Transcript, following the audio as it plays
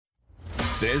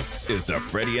This is the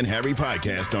Freddie and Harry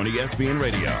podcast on ESPN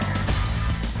Radio.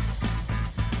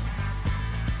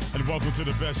 And welcome to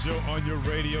the best show on your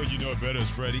radio. You know it better as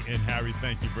Freddie and Harry.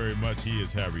 Thank you very much. He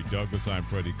is Harry Douglas. I'm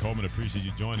Freddie Coleman. Appreciate you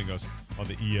joining us on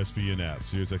the ESPN app,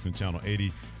 SiriusXM Channel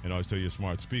 80, and always tell your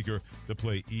smart speaker to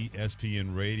play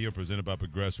ESPN Radio, presented by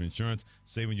Progressive Insurance.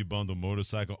 Say when you bundle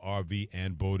motorcycle, RV,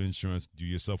 and boat insurance, do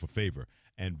yourself a favor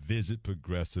and visit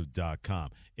Progressive.com.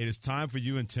 It is time for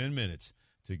you in 10 minutes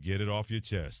to get it off your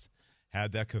chest.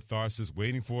 Have that catharsis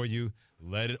waiting for you.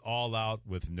 Let it all out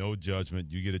with no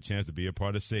judgment. You get a chance to be a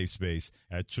part of Safe Space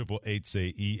at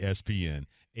 888-SAY-ESPN,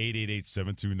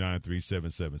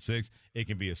 888-729-3776. It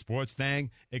can be a sports thing.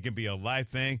 It can be a life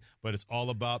thing, but it's all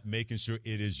about making sure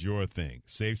it is your thing.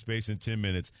 Safe Space in 10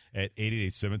 minutes at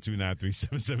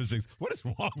 888-729-3776. What is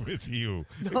wrong with you?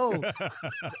 No,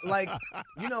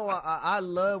 I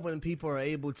love when people are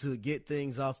able to get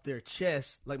things off their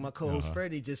chest. Like my co-host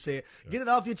Freddie just said, get it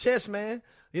off your chest, man.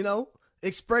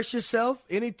 Express yourself,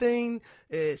 anything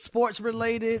sports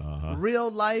related, real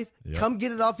life. Yep. Come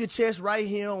get it off your chest right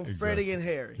here on Freddie and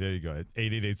Harry. There you go.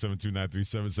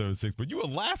 888-729-3776. But you were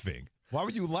laughing. Why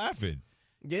were you laughing?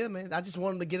 Yeah, man. I just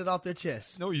want them to get it off their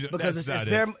chest. No, you don't. Because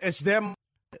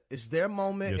it's their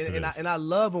moment, yes, and I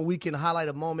love when we can highlight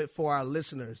a moment for our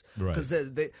listeners because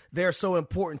they're so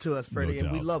important to us, Freddie,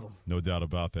 and we love them. No doubt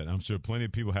about that. I'm sure plenty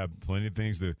of people have plenty of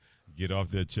things to get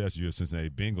off their chest. You're a Cincinnati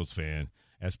Bengals fan.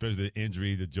 Especially the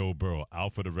injury to Joe Burrow,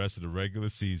 out for the rest of the regular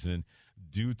season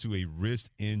due to a wrist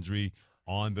injury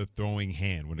on the throwing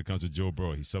hand when it comes to Joe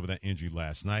Burrow. He suffered that injury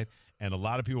last night, and a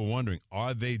lot of people are wondering,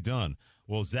 are they done?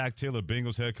 Well, Zach Taylor,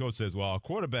 Bengals head coach, says, well, our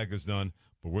quarterback is done,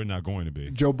 but we're not going to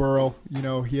be. Joe Burrow,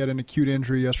 he had an acute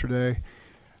injury yesterday,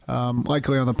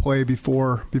 likely on the play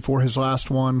before his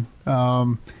last one,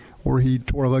 where he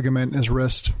tore a ligament in his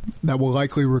wrist that will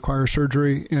likely require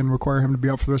surgery and require him to be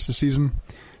out for the rest of the season.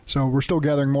 So we're still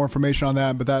gathering more information on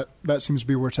that, but that seems to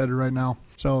be where it's headed right now.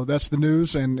 So that's the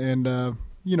news, and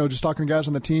just talking to guys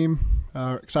on the team,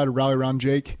 excited to rally around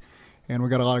Jake, and we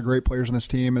got a lot of great players on this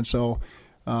team, and so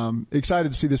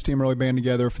excited to see this team really band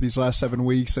together for these last 7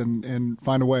 weeks and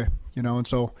find a way, and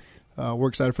so we're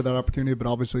excited for that opportunity, but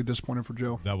obviously disappointed for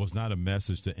Joe. That was not a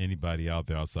message to anybody out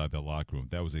there outside that locker room.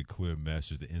 That was a clear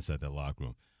message to inside that locker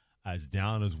room. As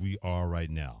down as we are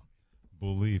right now,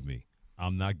 believe me,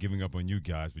 I'm not giving up on you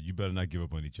guys, but you better not give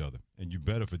up on each other. And you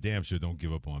better for damn sure don't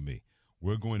give up on me.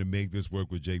 We're going to make this work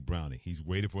with Jake Browning. He's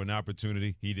waited for an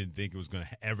opportunity. He didn't think it was going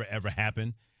to ever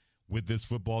happen with this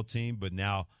football team, but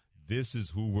now this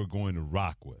is who we're going to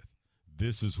rock with.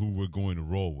 This is who we're going to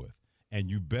roll with.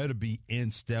 And you better be in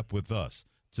step with us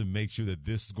to make sure that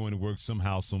this is going to work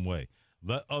somehow, some way.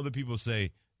 Let other people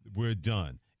say, we're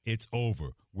done. It's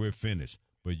over. We're finished.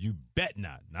 But you bet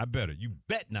not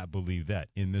believe that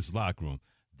in this locker room.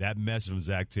 That message from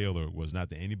Zach Taylor was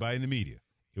not to anybody in the media.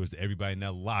 It was to everybody in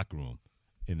that locker room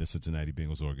in the Cincinnati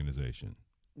Bengals organization.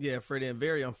 Yeah, Freddie, a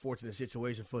very unfortunate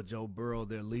situation for Joe Burrow,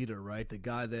 their leader, right? The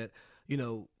guy that,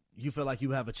 you feel like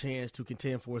you have a chance to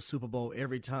contend for a Super Bowl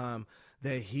every time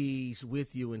that he's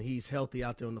with you and he's healthy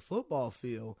out there on the football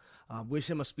field. Wish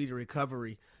him a speedy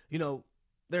recovery.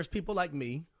 There's people like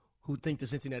me who think the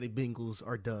Cincinnati Bengals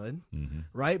are done,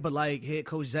 right? But like head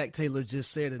coach Zach Taylor just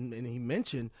said, and he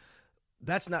mentioned,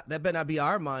 that better not be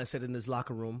our mindset in this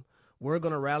locker room. We're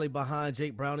going to rally behind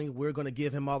Jake Browning. We're going to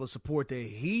give him all the support that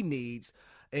he needs,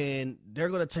 and they're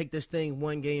going to take this thing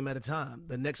one game at a time.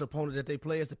 The next opponent that they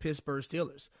play is the Pittsburgh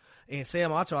Steelers. And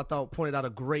Sam Acho, I thought, pointed out a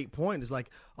great point. It's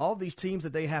like all these teams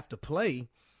that they have to play,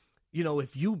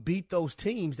 if you beat those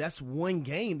teams, that's one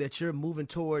game that you're moving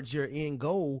towards your end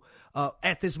goal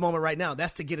at this moment right now.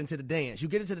 That's to get into the dance. You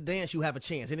get into the dance, you have a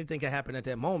chance. Anything can happen at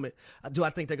that moment. Do I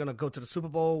think they're going to go to the Super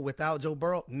Bowl without Joe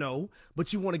Burrow? No.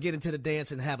 But you want to get into the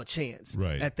dance and have a chance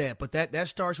at that. But that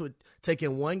starts with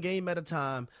taking one game at a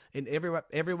time and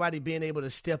everybody being able to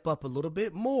step up a little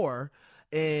bit more.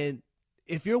 And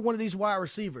if you're one of these wide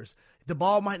receivers, the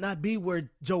ball might not be where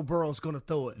Joe Burrow's going to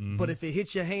throw it. But if it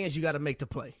hits your hands, you got to make the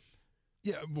play.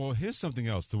 Yeah, well, here's something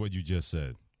else to what you just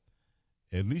said.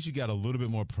 At least you got a little bit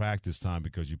more practice time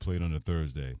because you played on a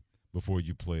Thursday before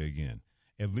you play again.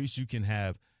 At least you can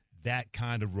have that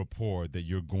kind of rapport that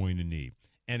you're going to need.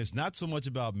 And it's not so much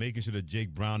about making sure that Jake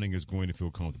Browning is going to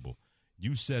feel comfortable.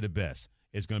 You said it best.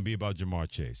 It's going to be about Jamar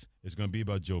Chase. It's going to be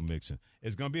about Joe Mixon.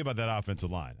 It's going to be about that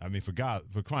offensive line. I mean, for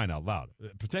crying out loud,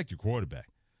 protect your quarterback.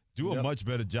 Do a much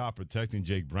better job protecting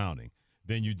Jake Browning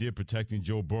than you did protecting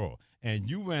Joe Burrow. And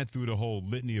you ran through the whole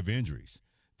litany of injuries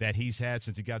that he's had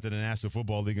since he got to the National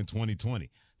Football League in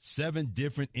 2020. 7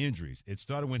 different injuries. It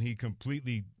started when he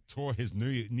completely tore his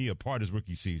knee apart his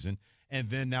rookie season, and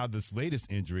then now this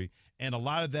latest injury. And a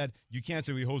lot of that, you can't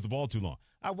say he holds the ball too long.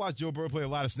 I watched Joe Burrow play a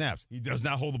lot of snaps. He does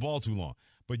not hold the ball too long.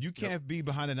 But you can't be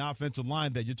behind an offensive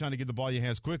line that you're trying to get the ball in your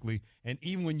hands quickly, and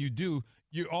even when you do,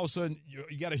 you all of a sudden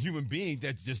you got a human being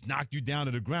that just knocked you down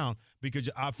to the ground because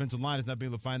your offensive line is not being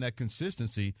able to find that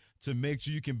consistency to make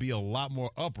sure you can be a lot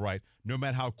more upright no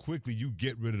matter how quickly you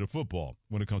get rid of the football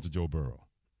when it comes to Joe Burrow.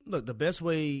 Look, the best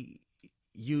way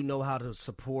you know how to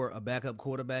support a backup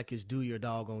quarterback is do your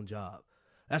doggone job.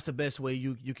 That's the best way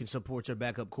you can support your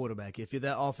backup quarterback. If you're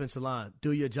that offensive line,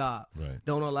 do your job. Right.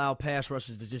 Don't allow pass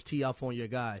rushers to just tee off on your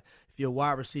guy. If you're a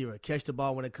wide receiver, catch the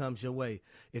ball when it comes your way.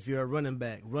 If you're a running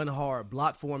back, run hard,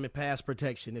 block for him in pass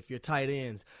protection. If you're tight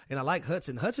ends. And I like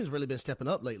Hudson. Hudson's really been stepping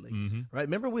up lately. Right?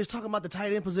 Remember we was talking about the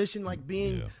tight end position like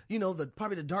being,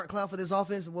 probably the dark cloud for this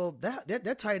offense? Well,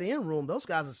 that tight end room, those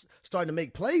guys are starting to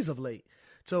make plays of late.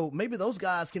 So maybe those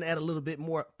guys can add a little bit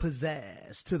more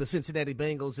pizzazz to the Cincinnati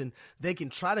Bengals, and they can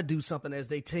try to do something as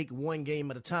they take one game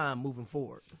at a time moving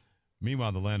forward.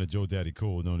 Meanwhile, the land of Joe Daddy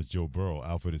Cole, known as Joe Burrow,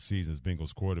 out for the season as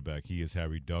Bengals quarterback. He is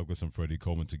Harry Douglas and Freddie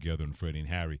Coleman together on Freddie and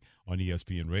Harry on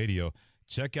ESPN Radio.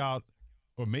 Check out,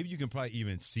 or maybe you can probably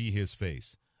even see his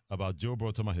face, about Joe Burrow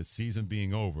talking about his season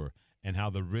being over and how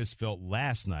the wrist felt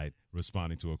last night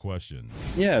responding to a question.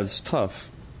 Yeah, it's tough.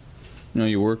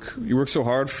 You work so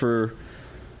hard for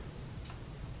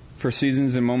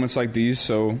seasons and moments like these,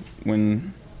 so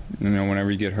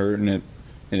whenever you get hurt and it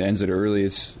ends it early,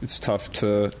 it's tough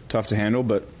to handle,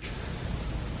 but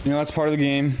that's part of the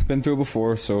game. Been through it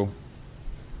before, so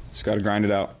just got to grind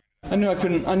it out. I knew I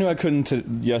couldn't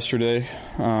yesterday,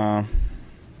 and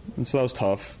so that was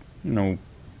tough. I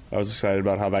was excited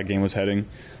about how that game was heading,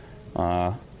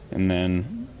 and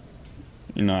then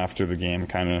after the game,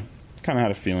 kind of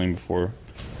had a feeling before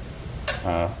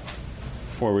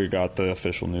we got the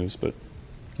official news, but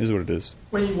it is what it is.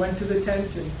 When you went to the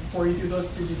tent and before you do those,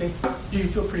 did you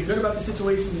feel pretty good about the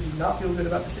situation? Did you not feel good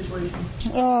about the situation?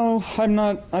 Oh, I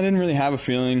didn't really have a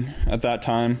feeling at that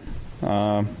time.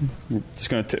 I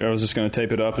was just gonna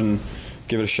tape it up and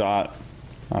give it a shot.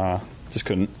 Just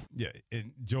couldn't. Yeah,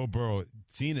 and Joe Burrow,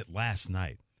 seeing it last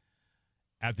night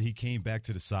after he came back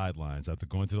to the sidelines, after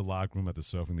going to the locker room after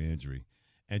suffering the injury,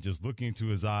 and just looking into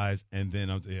his eyes, and then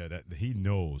that he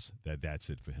knows that that's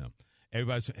it for him.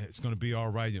 Everybody's saying, it's going to be all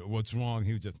right. What's wrong?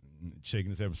 He was just shaking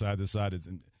his head from side to side.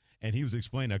 And he was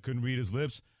explaining, I couldn't read his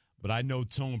lips, but I know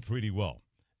tone pretty well.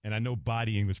 And I know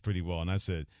body English pretty well. And I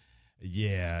said,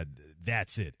 yeah,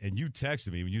 that's it. And you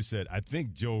texted me when you said, I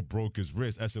think Joe broke his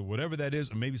wrist. I said, whatever that is,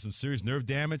 or maybe some serious nerve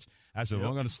damage. I said, well,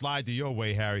 I'm going to slide to your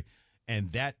way, Harry.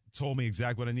 And that told me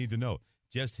exactly what I need to know.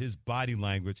 Just his body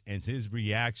language and his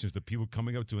reactions to people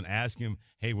coming up to and asking him,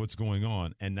 hey, what's going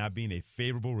on, and not being a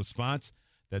favorable response,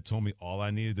 that told me all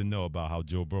I needed to know about how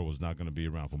Joe Burrow was not going to be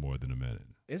around for more than a minute.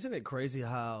 Isn't it crazy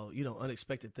how,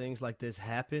 unexpected things like this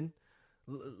happen?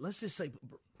 Let's just say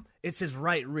it's his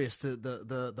right wrist,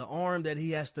 the arm that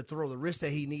he has to throw, the wrist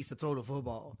that he needs to throw the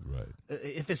football. Right.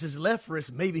 If it's his left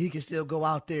wrist, maybe he can still go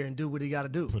out there and do what he got to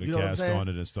do. Put a cast on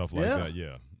it and stuff like that,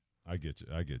 yeah. I get you.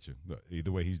 But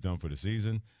either way, he's done for the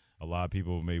season. A lot of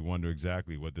people may wonder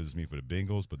exactly what does this mean for the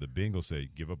Bengals, but the Bengals say,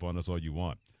 give up on us all you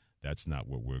want. That's not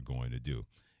what we're going to do.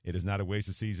 It is not a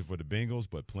wasted season for the Bengals,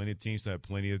 but plenty of teams to have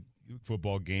plenty of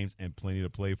football games and plenty to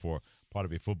play for. Part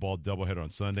of a football doubleheader on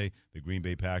Sunday, the Green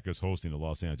Bay Packers hosting the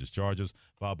Los Angeles Chargers,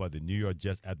 followed by the New York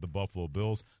Jets at the Buffalo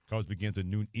Bills. Coverage begins at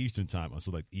noon Eastern time on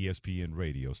select ESPN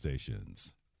radio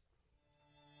stations.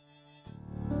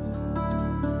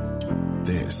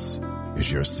 This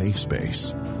is your safe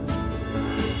space.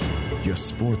 Your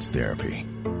sports therapy.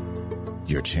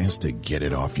 Your chance to get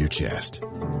it off your chest.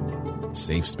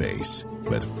 Safe Space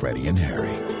with Freddie and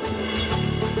Harry.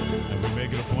 And we're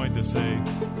making a point to say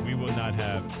we will not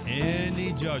have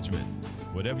any judgment.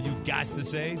 Whatever you got to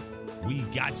say, we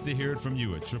got to hear it from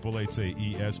you at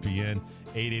 888-SAY-ESPN,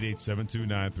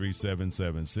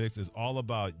 888-729-3776. It's all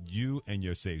about you and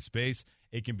your safe space.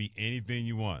 It can be anything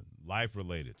you want,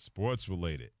 life-related,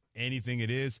 sports-related, anything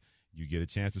it is. You get a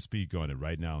chance to speak on it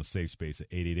right now in Safe Space at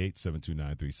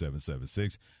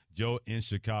 888-729-3776. Joe in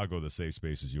Chicago, the Safe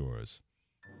Space is yours.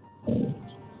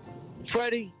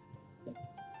 Freddie,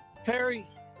 Harry,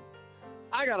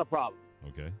 I got a problem.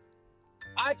 Okay.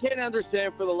 I can't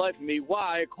understand for the life of me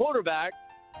why a quarterback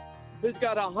who's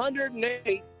got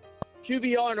 108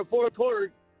 QBR in the fourth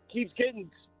quarter keeps getting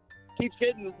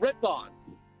ripped on.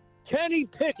 Kenny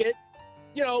Pickett,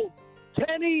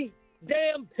 Kenny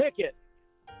damn Pickett.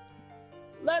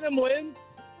 Let him win.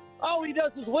 All he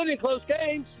does is win in close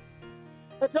games.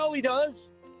 That's all he does.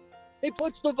 He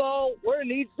puts the ball where it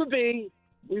needs to be.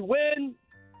 We win.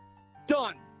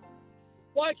 Done.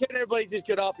 Why can't everybody just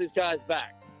get off this guy's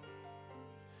back?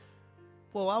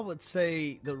 Well, I would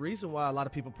say the reason why a lot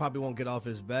of people probably won't get off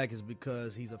his back is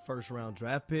because he's a first-round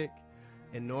draft pick.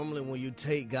 And normally when you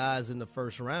take guys in the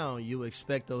first round, you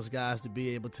expect those guys to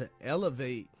be able to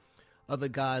elevate other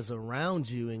guys around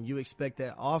you, and you expect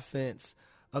that offense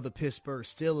of the Pittsburgh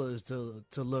Steelers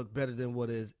to look better than what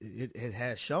it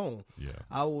has shown. Yeah.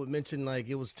 I would mention, like,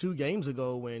 it was 2 games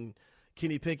ago when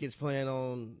Kenny Pickett's playing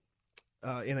on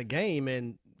in a game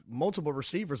and multiple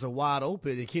receivers are wide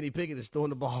open and Kenny Pickett is throwing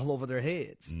the ball over their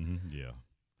heads. Mm-hmm. Yeah.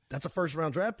 That's a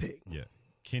first-round draft pick. Yeah.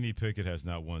 Kenny Pickett has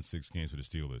not won 6 games for the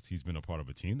Steelers. He's been a part of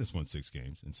a team that's won 6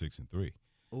 games and 6-3.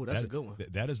 Oh, that's a good one.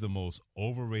 That is the most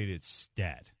overrated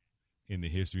stat in the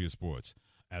history of sports.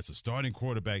 As a starting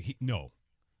quarterback,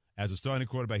 As a starting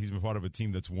quarterback, he's been part of a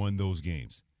team that's won those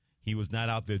games. He was not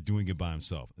out there doing it by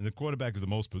himself. And the quarterback is the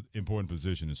most important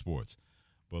position in sports.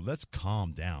 But let's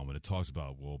calm down when it talks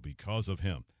about, well, because of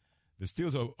him. The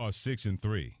Steelers are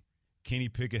 6-3. Kenny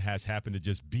Pickett has happened to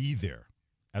just be there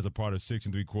as a part of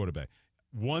 6-3 quarterback.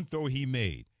 One throw he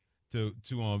made to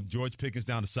George Pickens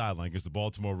down the sideline against the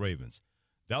Baltimore Ravens.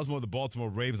 That was more the Baltimore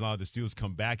Ravens allowed the Steelers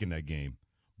come back in that game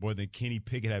more than Kenny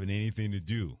Pickett having anything to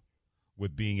do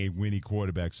with being a winning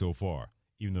quarterback so far,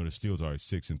 even though the Steelers are a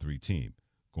 6-3 team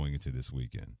going into this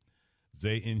weekend.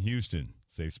 Zay in Houston.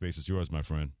 Safe space is yours, my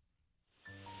friend.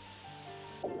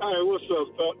 Hey, what's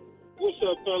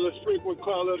up, fellas? Frequent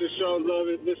caller of the show. Love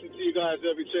it. Listen to you guys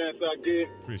every chance I get.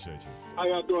 Appreciate you. How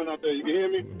y'all doing out there? You can hear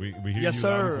me? We hear yes, you.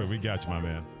 sir. We got you, my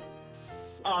man.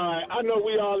 All right. I know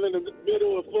we all in the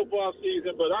middle of football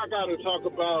season, but I got to talk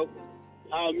about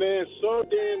our man so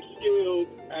damn skilled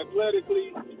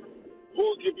athletically,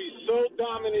 who can be so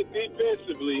dominant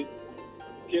defensively,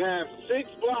 can have 6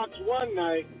 blocks one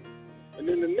night, and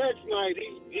then the next night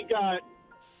he got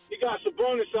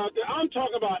Sabonis out there. I'm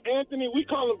talking about Anthony. We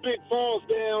call him Big Falls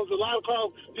Downs. A lot of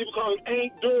people call him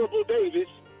Ain't Durable Davis.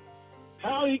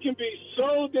 How he can be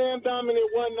so damn dominant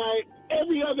one night,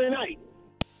 every other night,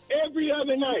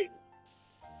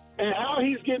 and how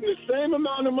he's getting the same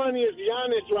amount of money as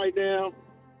Giannis right now.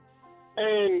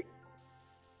 And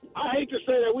I hate to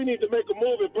say that we need to make a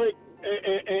move and break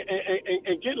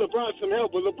and get LeBron some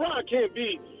help, but LeBron can't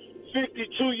be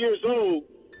 52 years old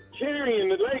carrying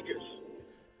the Lakers.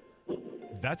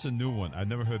 That's a new one. I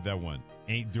never heard that one.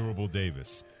 Ain't Durable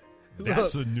Davis.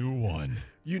 That's a new one.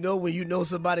 You know when you know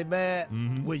somebody mad,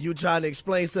 when you trying to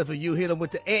explain stuff and you hit him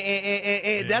with the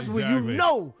that's exactly. when you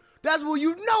know. That's when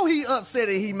you know he upset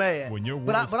and he mad. When your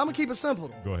but I'm words, gonna keep it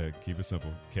simple. Go ahead, keep it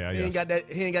simple. He ain't got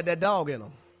that dog in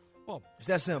him. Well, it's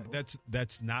that simple.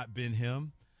 That's not been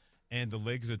him. And the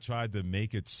Lakers have tried to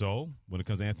make it so when it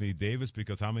comes to Anthony Davis,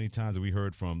 because how many times have we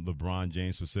heard from LeBron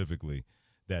James specifically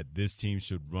that this team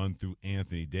should run through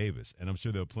Anthony Davis? And I'm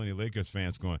sure there are plenty of Lakers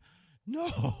fans going, no.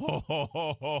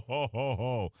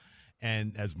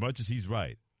 And as much as he's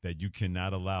right that you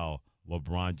cannot allow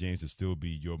LeBron James to still be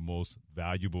your most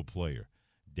valuable player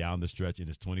down the stretch in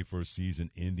his 21st season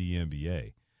in the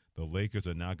NBA, the Lakers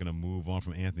are not going to move on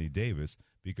from Anthony Davis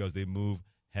because they move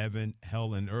heaven,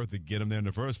 hell, and earth to get him there in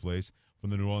the first place from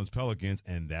the New Orleans Pelicans,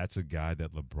 and that's a guy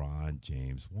that LeBron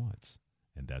James wants.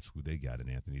 And that's who they got in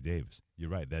Anthony Davis. You're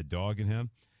right. That dog in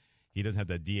him, he doesn't have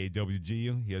that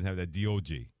D-A-W-G. He doesn't have that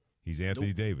D-O-G. He's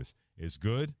Anthony Davis. It's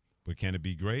good, but can it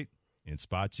be great? In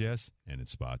spots, yes, and in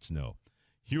spots, no.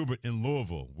 Hubert in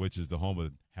Louisville, which is the home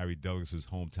of Harry Douglas's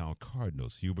hometown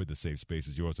Cardinals. Hubert, the safe space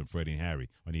is yours on Freddie and Harry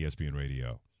on ESPN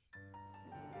Radio.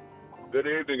 Good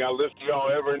evening. I listen to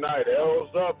y'all every night. L's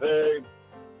up, hey.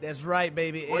 That's right,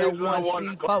 baby.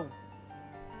 L1C4.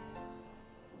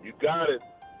 You got it.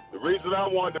 The reason I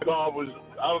wanted to call was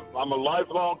I'm a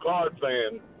lifelong Card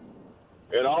fan,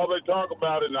 and all they talk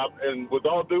about, and with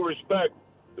all due respect,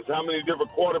 is how many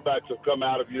different quarterbacks have come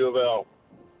out of U of L,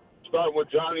 starting with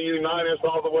Johnny Unitas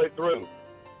all the way through.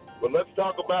 But let's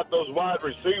talk about those wide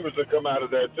receivers that come out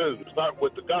of there, too. Start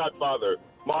with the Godfather,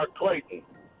 Mark Clayton,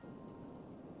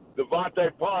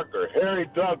 Devontae Parker, Harry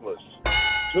Douglas,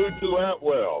 Tutu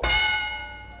Atwell,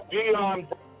 Deion,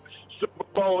 Super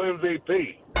Bowl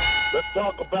MVP. Let's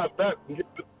talk about that and get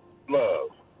the love.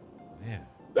 Man.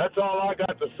 That's all I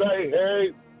got to say,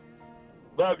 Harry.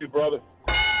 Love you, brother.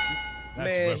 That's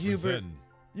man, Hubert,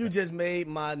 you just made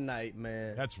my night,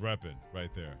 man. That's repping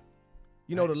right there.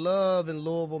 You know, the love in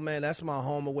Louisville, man, that's my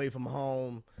home away from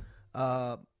home.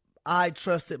 I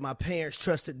trusted, my parents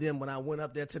trusted them when I went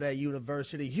up there to that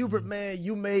university. Hubert, man,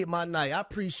 you made my night. I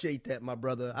appreciate that, my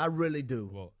brother. I really do.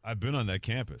 Well, I've been on that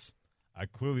campus. I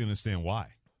clearly understand why.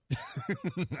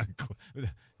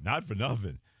 Not for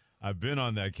nothing. I've been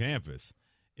on that campus.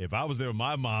 If I was there with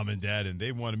my mom and dad and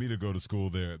they wanted me to go to school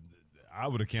there, I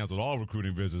would have canceled all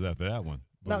recruiting visits after that one.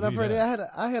 No, Freddie,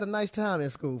 I had a nice time in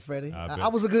school, Freddie. I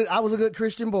was a good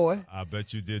Christian boy. I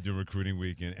bet you did during recruiting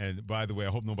weekend. And by the way, I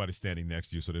hope nobody's standing next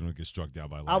to you so they don't get struck down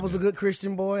by lightning. I was a good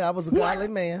Christian boy. I was a godly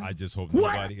man. I just hope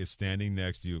nobody is standing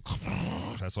next to you.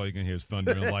 That's all you can hear is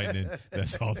thunder and lightning.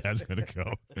 That's all that's going to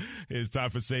go. It's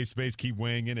time for Safe Space. Keep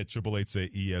weighing in at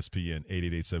 888-SAY-ESPN,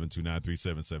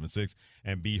 888-729-3776.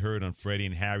 And be heard on Freddie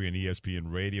and Harry on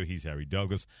ESPN Radio. He's Harry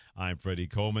Douglas. I'm Freddie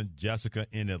Coleman. Jessica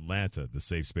in Atlanta. The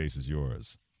Safe Space is yours.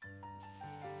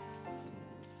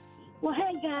 Well,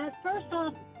 hey, guys. First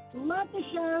off, love the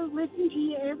show. Listen to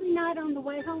you every night on the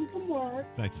way home from work.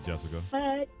 Thank you, Jessica.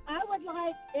 But I would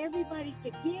like everybody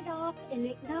to get off and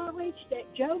acknowledge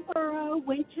that Joe Burrow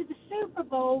went to the Super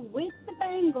Bowl with the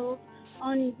Bengals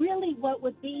on really what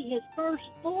would be his first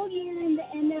full year in the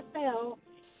NFL,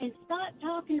 and stop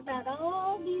talking about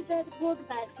all these other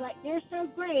quarterbacks like they're so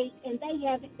great and they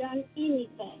haven't done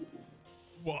anything.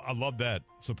 Well, I love that,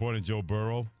 supporting Joe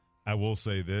Burrow. I will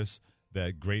say this,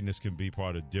 that greatness can be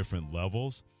part of different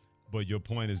levels, but your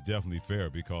point is definitely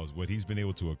fair because what he's been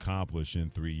able to accomplish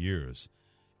in 3 years,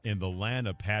 in the land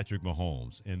of Patrick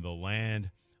Mahomes, in the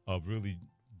land of really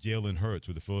Jalen Hurts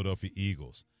with the Philadelphia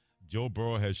Eagles, Joe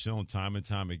Burrow has shown time and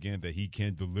time again that he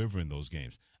can deliver in those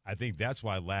games. I think that's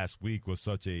why last week was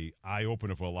such a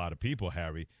eye-opener for a lot of people,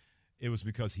 Harry. It was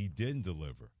because he didn't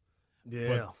deliver.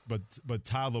 Yeah. But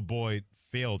Tyler Boyd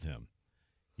failed him.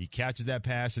 He catches that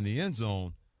pass in the end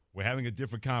zone. We're having a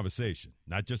different conversation,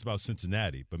 not just about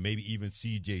Cincinnati, but maybe even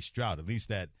C.J. Stroud. At least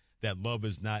that love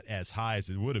is not as high as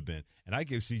it would have been. And I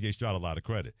give C.J. Stroud a lot of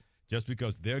credit. Just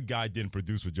because their guy didn't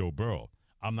produce with Joe Burrow,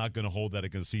 I'm not going to hold that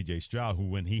against C.J. Stroud, who,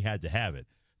 when he had to have it,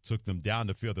 took them down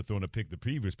the field to throw in a pick the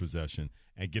previous possession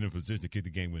and get in position to kick the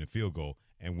game-winning field goal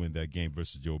and win that game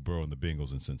versus Joe Burrow and the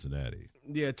Bengals in Cincinnati.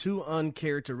 Yeah, two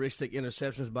uncharacteristic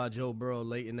interceptions by Joe Burrow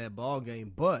late in that ball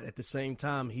game, but at the same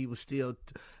time, he was still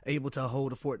able to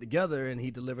hold the fort together, and he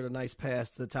delivered a nice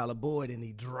pass to Tyler Boyd, and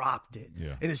he dropped it.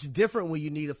 Yeah. And it's different when you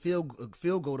need a field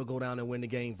goal to go down and win the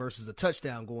game versus a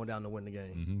touchdown going down to win the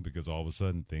game. Mm-hmm, because all of a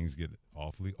sudden, things get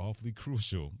awfully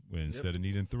crucial when instead of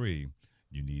needing 3,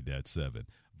 you need that 7.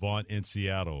 Vaughn in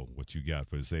Seattle, what you got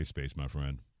for the Safe Space, my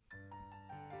friend?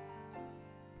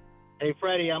 Hey,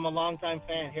 Freddie, I'm a longtime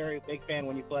fan. Harry, big fan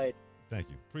when you played. Thank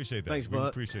you. Appreciate that. Thanks, we bud.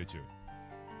 appreciate you.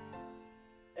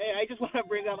 Hey, I just want to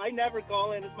bring up, I never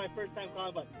call in. It's my first time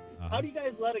calling, but how do you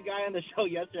guys let a guy on the show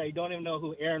yesterday? You don't even know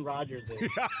who Aaron Rodgers is.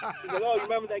 He's like, oh, you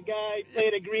remember that guy? He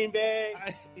played at Green Bay.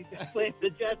 He played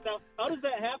the Jets now. How does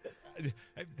that happen?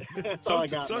 That's all I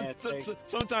got, man.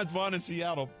 Sometimes, Vaughn in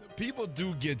Seattle, people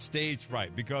do get stage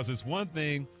fright because it's one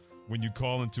thing when you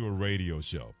call into a radio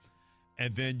show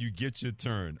and then you get your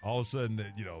turn. All of a sudden,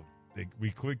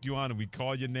 we click you on and we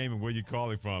call your name and where you're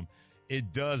calling from.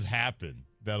 It does happen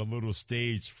that a little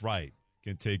stage fright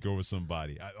can take over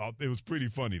somebody. It was pretty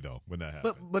funny, though, when that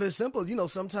happened. But it's simple.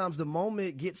 Sometimes the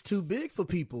moment gets too big for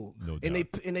people, No doubt.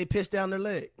 and they piss down their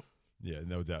leg. Yeah,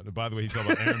 no doubt. By the way, he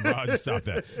talked about Aaron Rodgers. Stop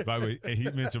that. By the way, he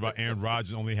mentioned about Aaron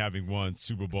Rodgers only having one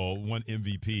Super Bowl, one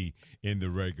MVP in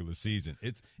the regular season.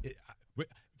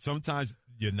 Sometimes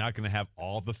you're not going to have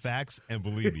all the facts, and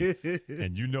believe me,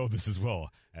 and you know this as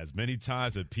well, as many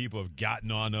times that people have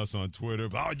gotten on us on Twitter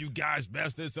about, oh, you guys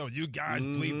messed this up, you guys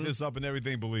bleep this up and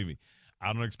everything, believe me.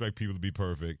 I don't expect people to be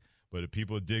perfect, but if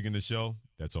people are digging the show,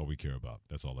 that's all we care about.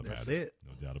 That's all that matters. That's it.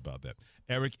 No doubt about that.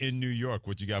 Eric in New York,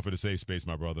 what you got for the Safe Space,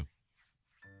 my brother?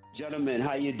 Gentlemen,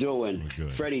 how you doing? We're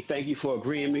good. Freddie, thank you for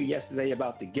agreeing with me yesterday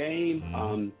about the game.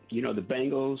 The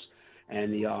Bengals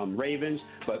and the Ravens.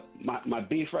 But my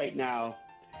beef right now,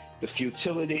 the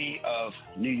futility of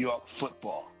New York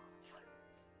football.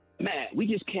 Man, we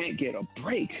just can't get a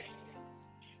break.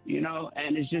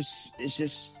 And it's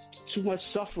just too much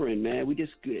suffering, man. We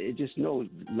just know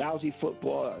lousy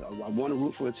football. I want to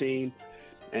root for a team,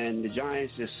 and the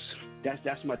Giants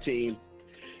that's my team.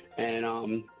 And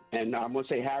I'm gonna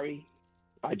say, Harry,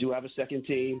 I do have a second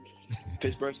team.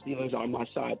 Pittsburgh Steelers are my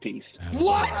side piece.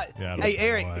 What? Yeah, Hey,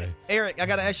 Eric, I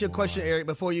got to ask you a question, Eric,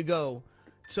 before you go.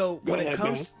 So when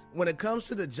it comes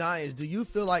to the Giants, do you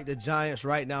feel like the Giants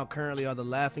right now currently are the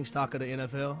laughingstock of the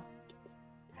NFL?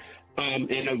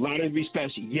 In a lot of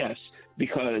respects, yes,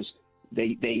 because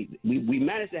we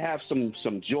managed to have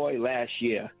some joy last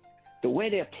year. The way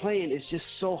they're playing is just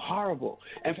so horrible.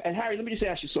 And Harry, let me just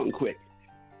ask you something quick.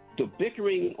 The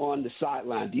bickering on the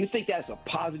sideline, do you think that's a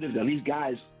positive that these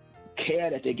guys care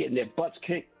that they're getting their butts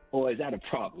kicked, or is that a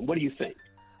problem? What do you think?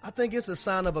 I think it's a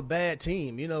sign of a bad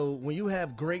team. When you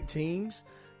have great teams,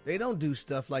 They don't do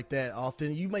stuff like that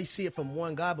often. You may see it from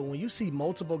one guy, but when you see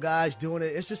multiple guys doing it,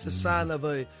 it's just a sign of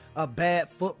a bad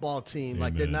football team.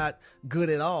 Like they're not good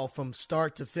at all from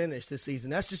start to finish this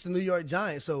season. That's just the New York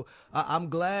Giants. So I'm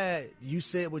glad you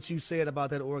said what you said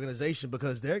about that organization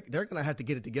because they're going to have to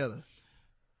get it together.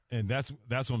 And that's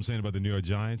what I'm saying about the New York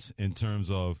Giants in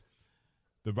terms of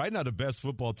right now the best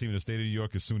football team in the state of New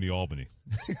York is SUNY Albany.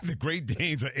 The Great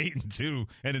Danes are 8-2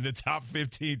 and in the top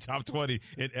 15, top 20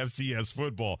 in FCS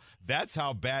football. That's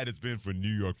how bad it's been for New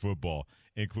York football,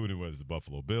 including the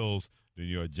Buffalo Bills, the New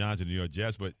York Giants, and the New York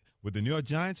Jets. But with the New York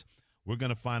Giants, we're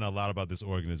going to find a lot about this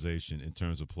organization in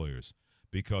terms of players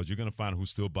because you're going to find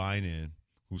who's still buying in,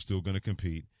 who's still going to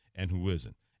compete, and who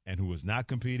isn't. And who is not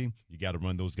competing, you got to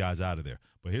run those guys out of there.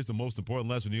 But here's the most important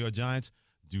lesson for New York Giants.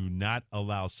 Do not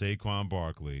allow Saquon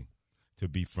Barkley to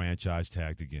be franchise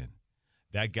tagged again.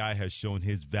 That guy has shown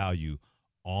his value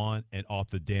on and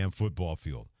off the damn football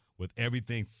field. With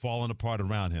everything falling apart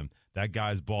around him, that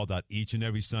guy's balled out each and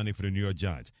every Sunday for the New York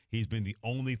Giants. He's been the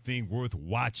only thing worth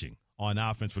watching on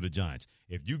offense for the Giants.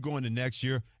 If you go into next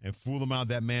year and fool him out of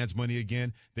that man's money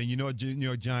again, then you know what, New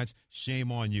York Giants,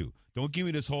 shame on you. Don't give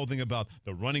me this whole thing about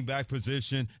the running back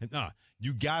position.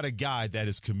 You got a guy that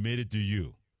is committed to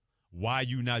you. Why are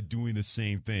you not doing the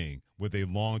same thing with a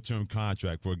long-term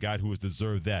contract for a guy who has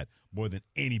deserved that more than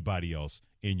anybody else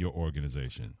in your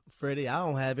organization? Freddie, I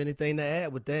don't have anything to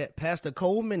add with that. Pastor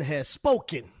Coleman has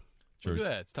spoken. Look at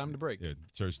that. It's time to break. Yeah,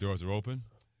 church doors are open.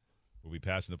 We'll be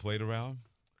passing the plate around.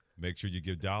 Make sure you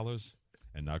give dollars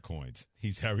and not coins.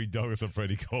 He's Harry Douglas and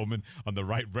Freddie Coleman on the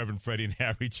Right Reverend Freddie and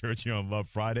Harry Church here on Love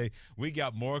Friday. We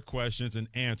got more questions and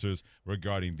answers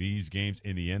regarding these games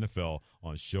in the NFL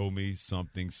on Show Me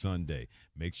Something Sunday.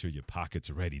 Make sure your pockets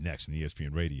are ready next on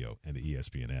ESPN Radio and the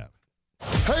ESPN app.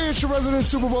 Hey, it's your resident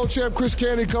Super Bowl champ, Chris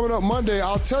Candy, coming up Monday.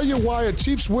 I'll tell you why a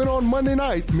Chiefs win on Monday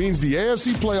night means the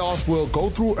AFC playoffs will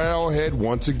go through Arrowhead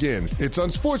once again. It's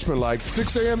unsportsmanlike,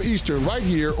 6 a.m. Eastern, right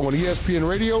here on ESPN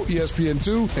Radio,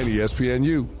 ESPN2, and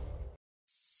ESPNU.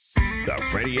 The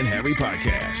Freddie and Harry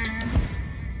Podcast.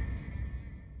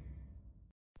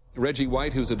 Reggie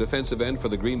White, who's a defensive end for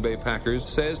the Green Bay Packers,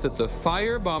 says that the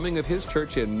firebombing of his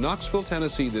church in Knoxville,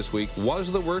 Tennessee this week was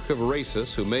the work of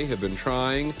racists who may have been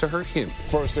trying to hurt him.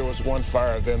 First there was one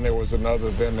fire, then there was another,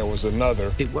 then there was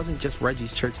another. It wasn't just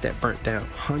Reggie's church that burnt down.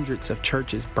 Hundreds of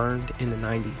churches burned in the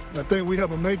 90s. I think we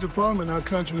have a major problem in our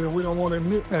country that we don't want to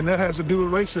admit, and that has to do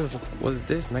with racism. Was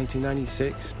this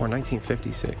 1996 or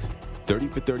 1956? 30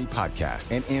 for 30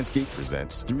 podcast and Anscape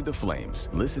presents Through the Flames.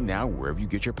 Listen now wherever you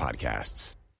get your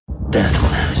podcasts.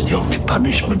 Death is the only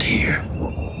punishment here.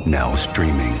 Now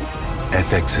streaming,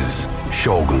 FX's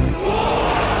Shogun.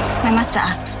 My master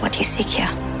asks what you seek here.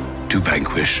 To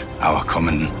vanquish our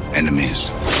common enemies.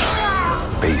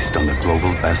 Based on the global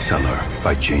bestseller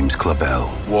by James Clavell.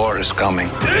 War is coming.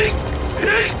 The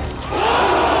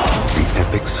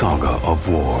epic saga of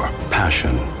war,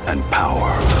 passion, and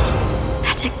power.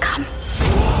 Let it come.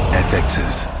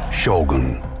 FX's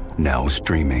Shogun. Now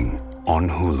streaming on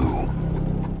Hulu.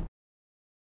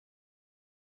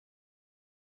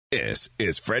 This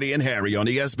is Freddie and Harry on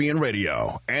ESPN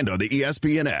Radio and on the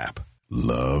ESPN app.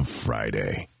 Love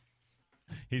Friday.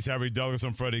 He's Harry Douglas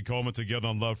and Freddie Coleman together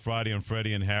on Love Friday on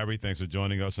Freddie and Harry. Thanks for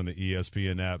joining us on the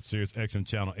ESPN app, Sirius XM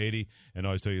Channel 80, and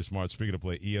always tell you smart speaker to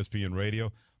play ESPN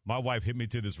Radio. My wife hit me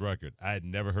to this record. I had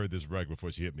never heard this record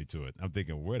before she hit me to it. I'm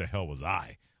thinking, where the hell was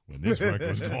I when this record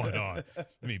was going on?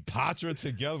 I mean, Patra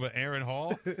together with Aaron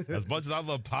Hall. As much as I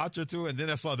love Patra too, and then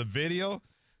I saw the video.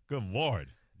 Good Lord.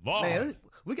 Man,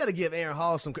 we got to give Aaron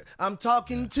Hall some credit. I'm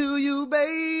talking to you,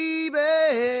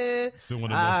 baby. Still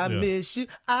one of the most, miss you.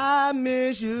 I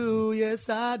miss you. Yes,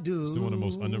 I do. Still one of the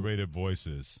most underrated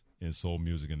voices in soul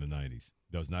music in the 90s.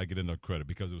 Does not get enough credit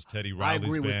because it was Teddy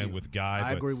Riley's band with Guy.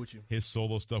 I agree with you. His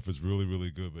solo stuff is really, really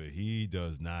good, but he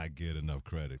does not get enough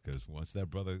credit because once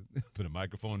that brother put a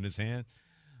microphone in his hand,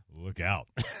 look out.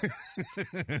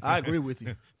 I agree with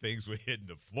you. Things were hitting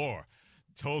the floor.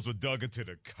 Toes were dug into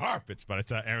the carpets by the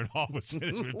time Aaron Hall was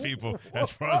finished with people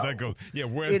as far as that goes. Yeah,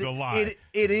 where's the line?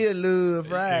 It is Love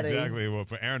Friday. Exactly. Well,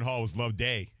 for Aaron Hall, it was Love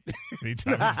Day.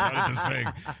 Anytime he started to sing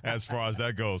as far as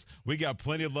that goes. We got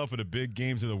plenty of love for the big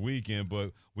games of the weekend,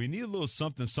 but we need a little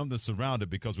something surrounded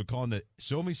because we're calling it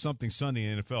Show Me Something Sunday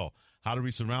in the NFL. How do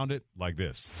we surround it? Like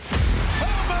this.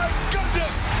 Oh, my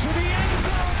goodness! To the end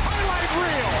zone highlight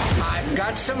reel. I've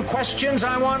got some questions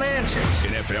I want answered.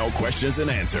 NFL questions and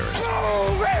answers. Oh,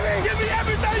 baby, give me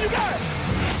everything you got.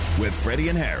 With Freddie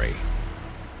and Harry.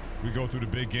 We go through the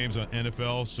big games on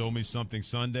NFL, Show Me Something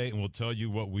Sunday, and we'll tell you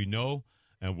what we know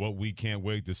and what we can't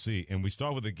wait to see. And we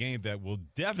start with a game that will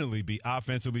definitely be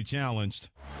offensively challenged.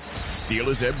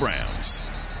 Steelers at Browns.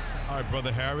 All right,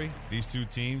 Brother Harry, these two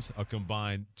teams are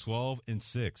combined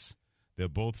 12-6. They're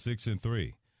both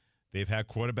 6-3. They've had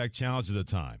quarterback challenges at the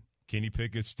time. Kenny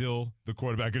Pickett's still the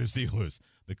quarterback of the Steelers.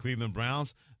 The Cleveland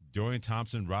Browns, Dorian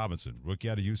Thompson-Robinson, rookie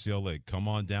out of UCLA. Come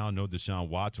on down, no Deshaun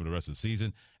Watson for the rest of the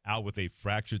season, out with a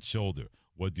fractured shoulder.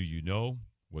 What do you know?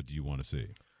 What do you want to see?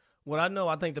 What I know,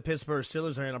 I think the Pittsburgh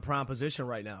Steelers are in a prime position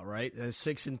right now, right? They're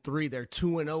 6-3. They're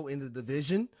 2-0 in the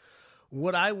division.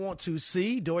 What I want to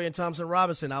see, Dorian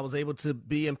Thompson-Robinson, I was able to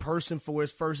be in person for his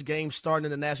first game starting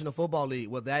in the National Football League.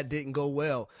 Well, that didn't go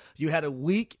well. You had a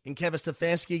week in Kevin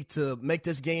Stefanski to make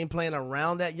this game plan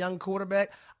around that young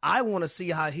quarterback. I want to see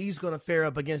how he's going to fare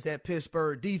up against that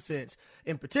Pittsburgh defense.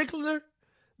 In particular,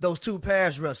 those two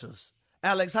pass rushers,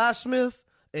 Alex Highsmith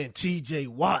and T.J.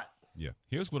 Watt. Yeah,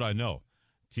 here's what I know.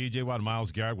 T.J. Watt and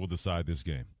Myles Garrett will decide this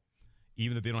game.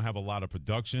 Even if they don't have a lot of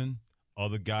production,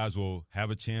 other guys will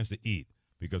have a chance to eat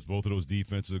because both of those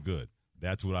defenses are good.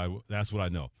 That's what I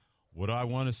know. What do I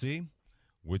want to see?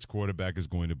 Which quarterback is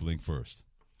going to blink first?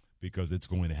 Because it's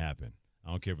going to happen. I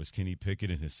don't care if it's Kenny Pickett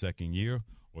in his second year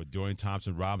or Dorian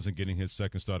Thompson-Robinson getting his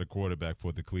second starter quarterback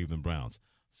for the Cleveland Browns.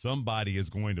 Somebody is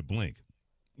going to blink.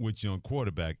 Which young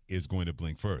quarterback is going to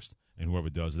blink first? And whoever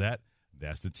does that,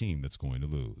 that's the team that's going to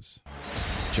lose.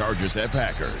 Chargers at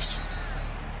Packers.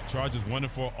 Chargers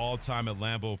 1-4 all-time at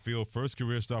Lambeau Field. First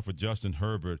career start for Justin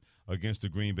Herbert against the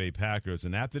Green Bay Packers.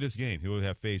 And after this game, he will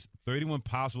have faced 31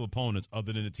 possible opponents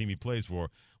other than the team he plays for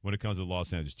when it comes to the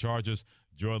Los Angeles Chargers.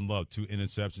 Jordan Love, 2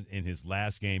 interceptions in his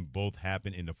last game. Both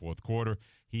happened in the fourth quarter.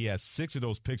 He has 6 of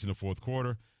those picks in the fourth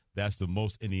quarter. That's the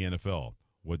most in the NFL.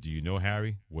 What do you know,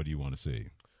 Harry? What do you want to see?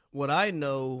 What I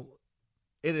know,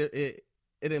 it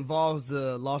involves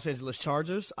the Los Angeles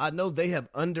Chargers. I know they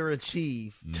have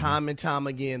underachieved time and time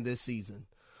again this season.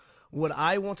 What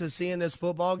I want to see in this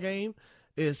football game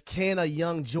is, can a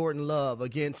young Jordan Love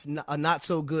against a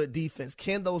not-so-good defense,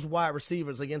 can those wide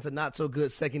receivers against a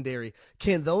not-so-good secondary,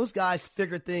 can those guys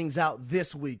figure things out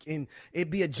this week and it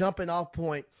be a jumping-off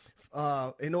point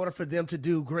in order for them to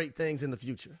do great things in the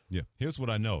future? Yeah, here's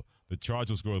what I know. The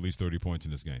Chargers score at least 30 points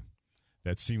in this game.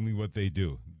 That's seemingly what they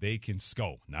do. They can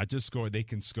score. Not just score, they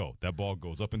can score. That ball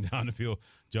goes up and down the field.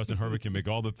 Justin Herbert can make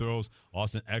all the throws.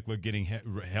 Austin Eckler getting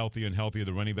healthier and healthier at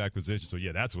the running back position. So,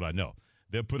 yeah, that's what I know.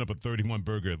 They'll put up a 31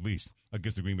 burger at least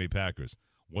against the Green Bay Packers.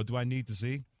 What do I need to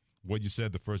see? What you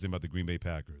said the first thing about the Green Bay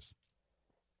Packers.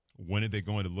 When are they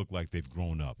going to look like they've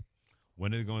grown up?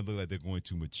 When are they going to look like they're going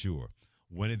to mature?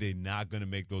 When are they not going to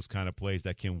make those kind of plays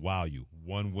that can wow you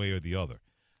one way or the other?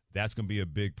 That's going to be a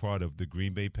big part of the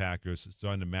Green Bay Packers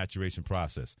starting the maturation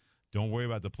process. Don't worry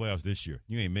about the playoffs this year.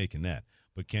 You ain't making that.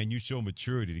 But can you show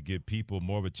maturity to give people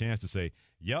more of a chance to say,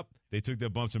 yep, they took their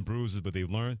bumps and bruises, but they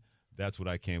learned? That's what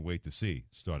I can't wait to see,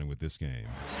 starting with this game.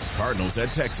 Cardinals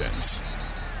at Texans.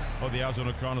 Oh, the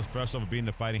Arizona Cardinals, fresh off of beating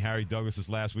the Fighting Harry Douglas this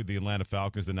last week. The Atlanta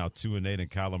Falcons, they're now 2-8, and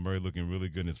Kyler Murray looking really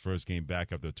good in his first game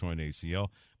back after a torn ACL.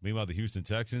 Meanwhile, the Houston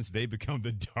Texans, they become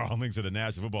the darlings of the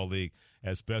National Football League,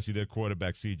 especially their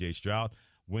quarterback, C.J. Stroud,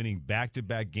 winning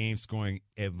back-to-back games, scoring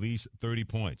at least 30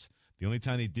 points. The only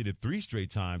time they did it 3 straight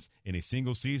times in a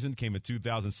single season came in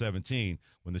 2017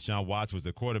 when Deshaun Watson was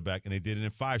the quarterback, and they did it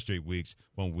in 5 straight weeks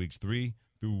from weeks 3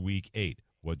 through week 8.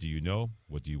 What do you know?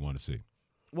 What do you want to see?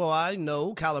 Well, I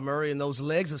know Kyler Murray and those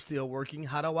legs are still working.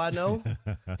 How do I know?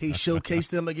 He showcased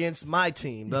them against my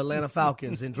team, the Atlanta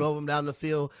Falcons, and drove them down the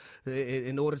field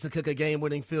in order to kick a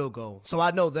game-winning field goal. So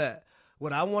I know that.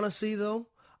 What I want to see, though,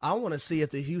 I want to see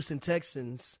if the Houston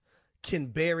Texans can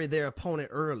bury their opponent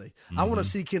early. I want to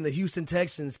see, can the Houston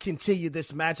Texans continue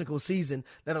this magical season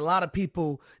that a lot of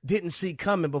people didn't see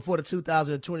coming before the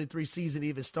 2023 season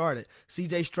even started.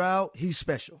 C.J. Stroud, he's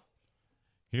special.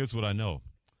 Here's what I know.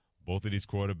 Both of these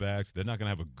quarterbacks, they're not going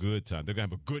to have a good time. They're going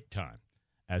to have a good time,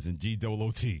 as in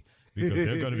G-O-O-T, because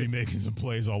they're going to be making some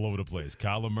plays all over the place.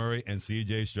 Kyler Murray and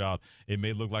C.J. Stroud, it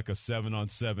may look like a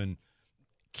 7-on-7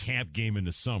 camp game in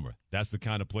the summer. That's the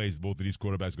kind of plays both of these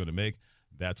quarterbacks are going to make.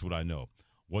 That's what I know.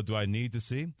 What do I need to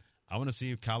see? I want to see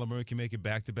if Kyler Murray can make it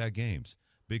back-to-back games,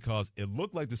 because it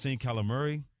looked like the same Kyler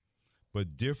Murray,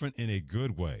 but different in a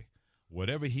good way.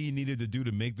 Whatever he needed to do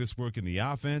to make this work in the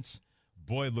offense,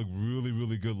 boy, it looked really,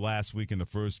 really good last week in the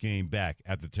first game back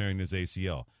after tearing his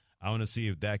ACL. I want to see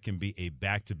if that can be a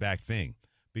back-to-back thing,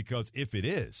 because if it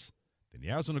is, then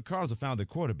the Arizona Cardinals have found their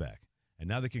quarterback, and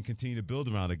now they can continue to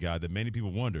build around a guy that many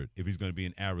people wondered if he's going to be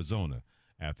in Arizona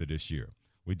after this year.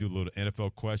 We do a little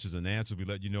NFL questions and answers. We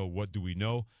let you know what do we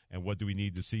know and what do we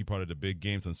need to see, part of the big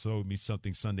games on So Me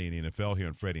Something Sunday in the NFL here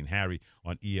on Freddie and Harry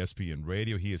on ESPN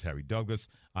Radio. He is Harry Douglas.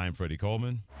 I am Freddie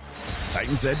Coleman.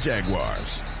 Titans at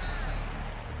Jaguars.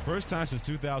 First time since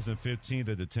 2015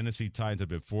 that the Tennessee Titans have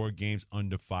been 4 games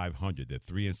under 500. They're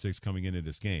 3-6 coming into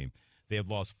this game. They have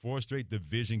lost 4 straight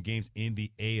division games in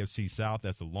the AFC South.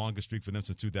 That's the longest streak for them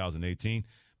since 2018.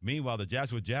 Meanwhile, the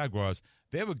Jacksonville Jaguars,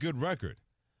 they have a good record,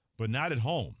 but not at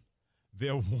home.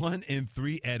 They're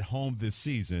 1-3 at home this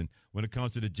season when it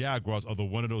comes to the Jaguars, although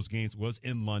one of those games was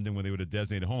in London when they were the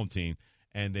designated home team,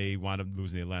 and they wound up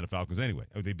losing the Atlanta Falcons anyway.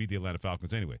 Or they beat the Atlanta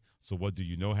Falcons anyway. So what do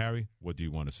you know, Harry? What do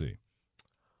you want to see?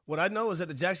 What I know is that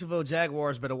the Jacksonville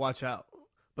Jaguars better watch out,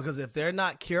 because if they're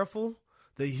not careful,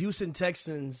 the Houston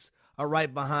Texans are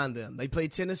right behind them. They play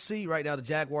Tennessee right now, the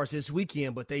Jaguars, this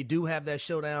weekend, but they do have that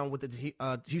showdown with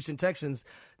the Houston Texans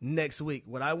next week.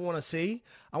 What I want to see,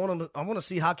 I want to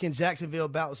see how can Jacksonville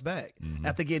bounce back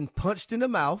after getting punched in the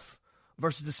mouth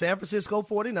versus the San Francisco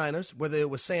 49ers, whether it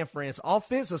was San Fran's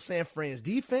offense or San Fran's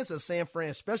defense or San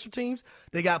Fran's special teams,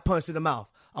 they got punched in the mouth.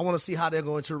 I want to see how they're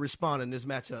going to respond in this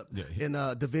matchup in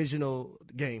a divisional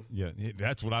game. Yeah,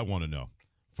 that's what I want to know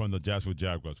from the Jacksonville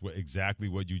Jaguars, exactly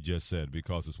what you just said,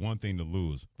 because it's one thing to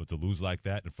lose, but to lose like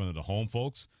that in front of the home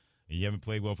folks, and you haven't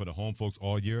played well for the home folks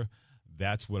all year,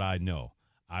 that's what I know.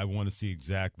 I want to see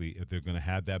exactly if they're going to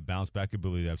have that bounce-back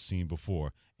ability that I've seen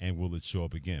before, and will it show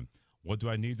up again. What do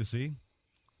I need to see?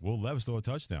 Will Levis throw a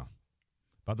touchdown.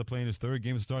 About to play in his 3rd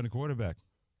game as starting quarterback.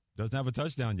 Doesn't have a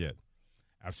touchdown yet.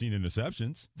 I've seen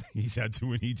interceptions. He's had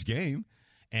 2 in each game.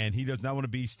 And he does not want to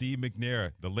be Steve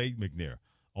McNair, the late McNair.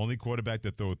 Only quarterback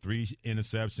to throw 3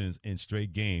 interceptions in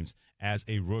straight games as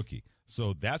a rookie.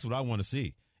 So that's what I want to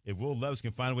see. If Will Levis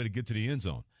can find a way to get to the end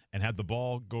zone and have the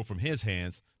ball go from his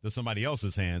hands to somebody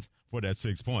else's hands for that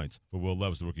 6 points for Will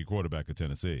Levis, the rookie quarterback of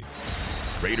Tennessee.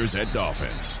 Raiders at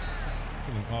Dolphins.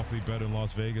 Feeling awfully better in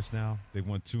Las Vegas now. They've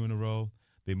won 2 in a row.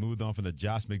 They moved on from the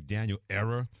Josh McDaniel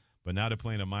era, but now they're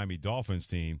playing a Miami Dolphins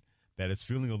team that is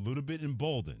feeling a little bit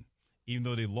emboldened, even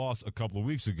though they lost a couple of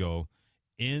weeks ago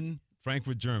in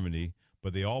Frankfurt, Germany,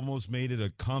 but they almost made it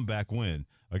a comeback win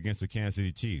against the Kansas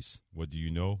City Chiefs. What do you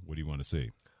know? What do you want to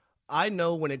see? I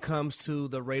know when it comes to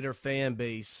the Raider fan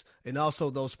base and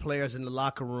also those players in the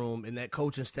locker room and that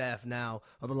coaching staff now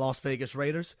of the Las Vegas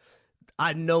Raiders,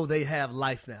 I know they have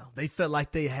life now. They feel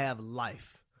like they have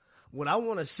life. What I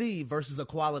want to see versus a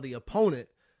quality opponent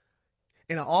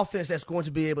in an offense that's going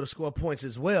to be able to score points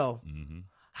as well,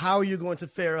 how are you going to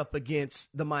fare up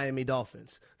against the Miami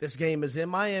Dolphins? This game is in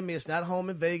Miami. It's not home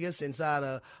in Vegas inside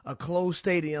a closed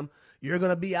stadium. You're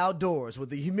going to be outdoors where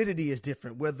the humidity is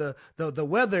different, where the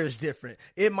weather is different.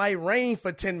 It might rain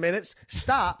for 10 minutes,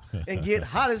 stop, and get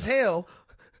hot as hell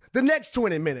the next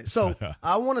 20 minutes. So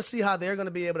I want to see how they're going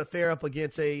to be able to fare up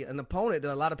against an opponent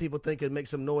that a lot of people think could make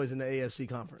some noise in the AFC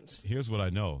conference. Here's what I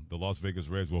know. The Las Vegas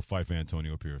Raiders will fight for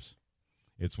Antonio Pierce.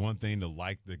 It's one thing to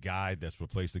like the guy that's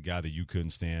replaced the guy that you couldn't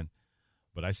stand,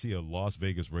 but I see a Las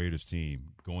Vegas Raiders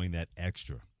team going that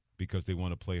extra because they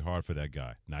want to play hard for that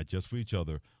guy, not just for each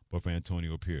other, but for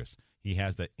Antonio Pierce. He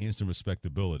has that instant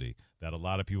respectability that a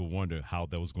lot of people wonder how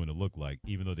that was going to look like,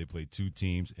 even though they played 2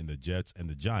 teams in the Jets and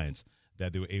the Giants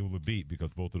that they were able to beat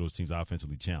because both of those teams are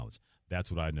offensively challenged.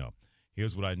 That's what I know.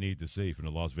 Here's what I need to see from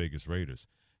the Las Vegas Raiders.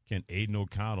 Can Aiden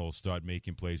O'Connell start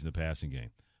making plays in the passing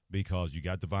game? Because you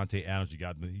got Devontae Adams,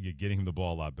 you're getting him the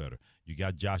ball a lot better. You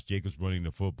got Josh Jacobs running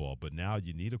the football, but now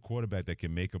you need a quarterback that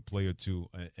can make a play or 2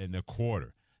 in a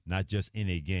quarter, not just in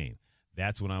a game.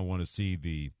 That's when I want to see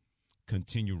the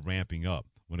continue ramping up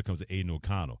when it comes to Aiden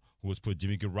O'Connell, who has put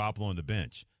Jimmy Garoppolo on the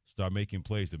bench. Start making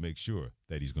plays to make sure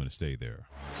that he's going to stay there.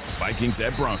 Vikings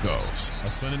at Broncos.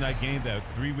 A Sunday night game that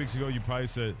 3 weeks ago you probably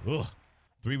said, ugh.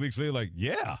 3 weeks later, like,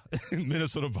 yeah.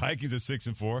 Minnesota Vikings at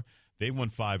 6-4. They won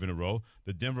 5 in a row.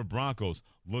 The Denver Broncos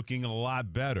looking a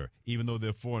lot better. Even though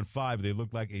they're 4-5, they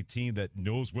look like a team that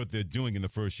knows what they're doing in the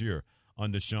first year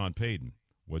under Sean Payton.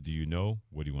 What do you know?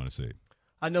 What do you want to say?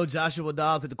 I know Joshua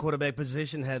Dobbs at the quarterback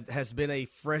position has been a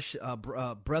fresh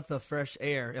breath of fresh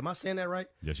air. Am I saying that right?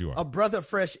 Yes, you are. A breath of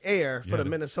fresh air for the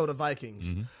Minnesota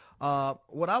Vikings.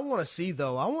 What I want to see,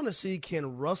 though, I want to see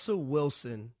can Russell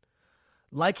Wilson,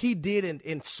 like he did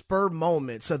in spur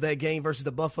moments of that game versus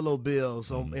the Buffalo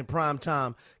Bills in prime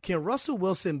time, can Russell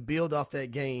Wilson build off that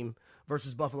game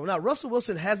versus Buffalo? Now, Russell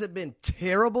Wilson hasn't been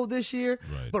terrible this year,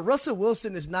 but Russell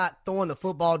Wilson is not throwing the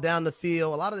football down the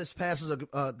field. A lot of his passes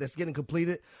that's getting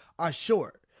completed are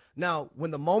short. Now,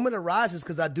 when the moment arises,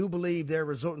 because I do believe they're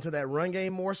resorting to that run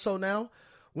game more so now,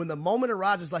 when the moment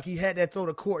arises, like he had that throw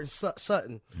to Courtland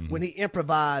Sutton, when he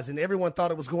improvised and everyone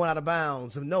thought it was going out of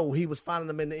bounds, and no, he was finding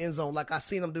them in the end zone like I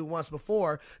seen him do once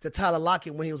before to Tyler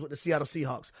Lockett when he was with the Seattle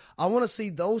Seahawks. I want to see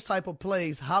those type of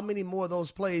plays. How many more of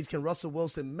those plays can Russell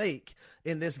Wilson make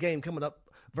in this game coming up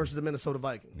versus the Minnesota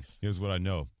Vikings? Here's what I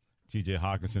know. T.J.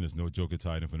 Hawkinson is no joke at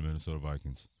tight end for the Minnesota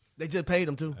Vikings. They just paid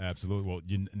him, too. Absolutely. Well,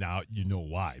 now you know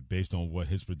why, based on what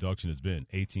his production has been.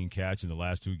 18 catches in the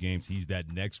last 2 games. He's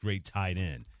that next great tight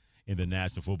end in the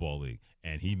National Football League,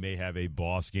 and he may have a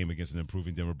boss game against an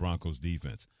improving Denver Broncos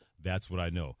defense. That's what I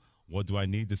know. What do I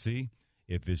need to see?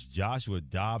 If this Joshua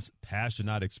Dobbs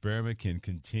Pasternaut experiment can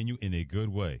continue in a good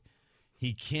way.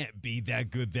 He can't be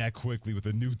that good that quickly with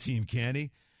a new team, can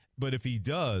he? But if he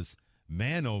does,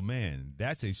 man, oh, man,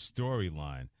 that's a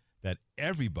storyline that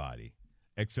everybody,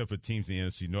 except for teams in the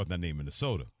NFC North, not named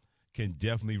Minnesota, can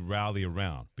definitely rally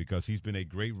around because he's been a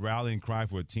great rallying cry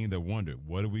for a team that wondered,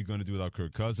 what are we going to do without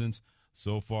Kirk Cousins?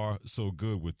 So far, so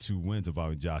good with 2 wins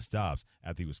involving Josh Dobbs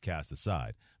after he was cast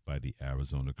aside by the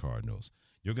Arizona Cardinals.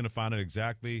 You're going to find out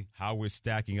exactly how we're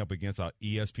stacking up against our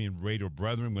ESPN Radio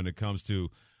brethren when it comes to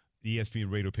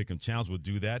ESPN Radio Pick'em Challenge. We'll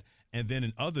do that. And then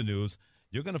in other news,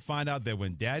 you're going to find out that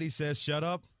when Daddy says shut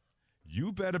up,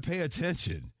 you better pay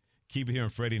attention. Keep it here on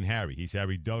Freddie and Harry. He's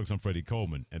Harry Douglas. I'm Freddie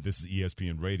Coleman, and this is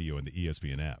ESPN Radio and the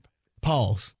ESPN app.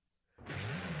 Pause.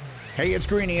 Hey, it's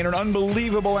Greeny, and an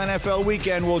unbelievable NFL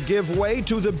weekend will give way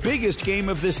to the biggest game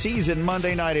of the season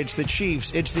Monday night. It's the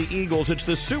Chiefs, it's the Eagles, it's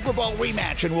the Super Bowl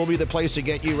rematch, and will be the place to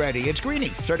get you ready. It's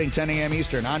Greeny, starting 10 a.m.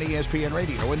 Eastern on ESPN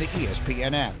Radio and the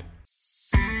ESPN app.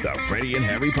 The Freddie and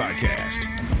Harry Podcast.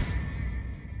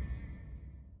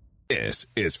 This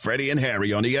is Freddie and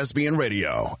Harry on ESPN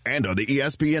Radio and on the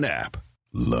ESPN app.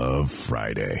 Love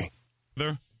Friday.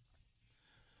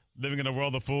 Living in a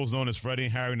world of fools known as Freddie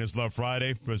and Harry and it's Love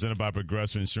Friday, presented by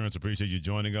Progressive Insurance. Appreciate you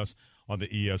joining us on the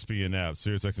ESPN app.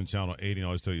 SiriusXM Channel 80, and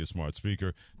always tell you a smart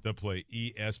speaker to play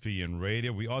ESPN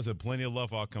Radio. We also have plenty of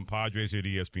love for our compadres here at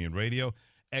ESPN Radio,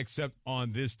 except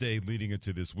on this day leading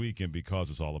into this weekend because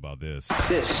it's all about this.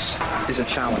 This is a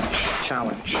challenge.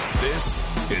 This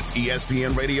is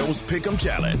ESPN Radio's Pick'em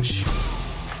Challenge.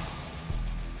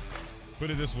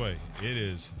 Put it this way,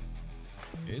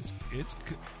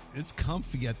 it's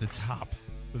comfy at the top.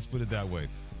 Let's put it that way.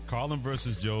 Carlin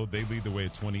versus Joe, they lead the way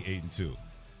at 28-2.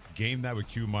 Game night with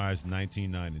Q Myers,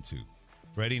 19-9-2.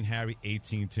 Freddie and Harry,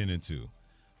 18-10-2.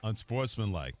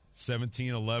 Unsportsmanlike,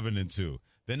 17-11-2.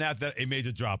 Then after that, a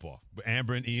major drop-off.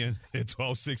 Amber and Ian at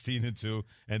 12-16-2.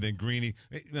 And then Greeny,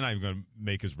 they're not even going to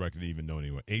make his record even known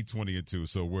anyway, 8-20-2.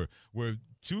 So we're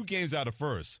 2 games out of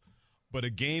first, but a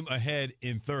game ahead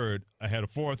in third, ahead of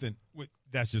fourth, and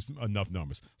that's just enough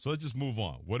numbers. So let's just move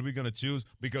on. What are we going to choose?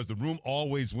 Because the room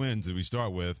always wins, and we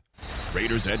start with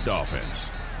Raiders at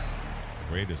Dolphins.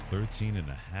 Raiders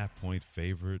 13.5-point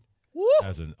favorite. Woo!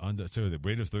 As an the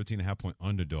Raiders 13.5-point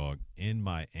underdog in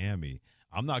Miami.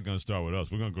 I'm not going to start with us.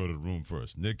 We're going to go to the room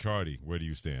first. Nick Carty, where do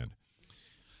you stand?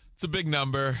 It's a big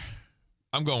number.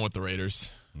 I'm going with the Raiders.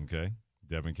 Okay.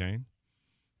 Devin Kane?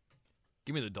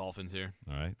 Give me the Dolphins here.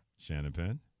 All right. Shannon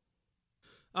Penn?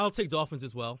 I'll take Dolphins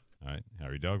as well. All right.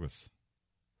 Harry Douglas?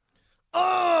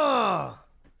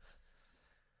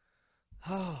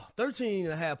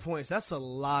 13.5 points. That's a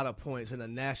lot of points in a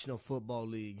National Football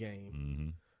League game.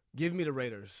 Mm-hmm. Give me the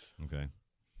Raiders. Okay.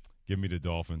 Give me the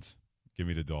Dolphins.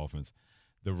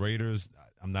 The Raiders,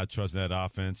 I'm not trusting that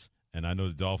offense, and I know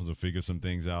the Dolphins will figure some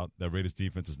things out. That Raiders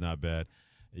defense is not bad.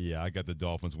 Yeah, I got the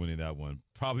Dolphins winning that one,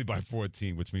 probably by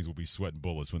 14, which means we'll be sweating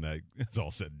bullets when it's all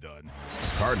said and done.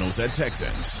 Cardinals at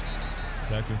Texans.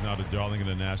 Texans now the darling in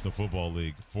the National Football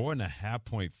League.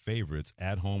 4.5-point favorites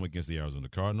at home against the Arizona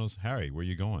Cardinals. Harry, where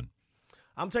you going?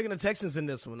 I'm taking the Texans in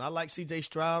this one. I like C.J.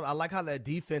 Stroud. I like how that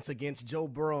defense against Joe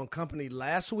Burrow and company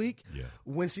last week,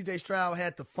 when C.J. Stroud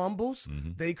had the fumbles,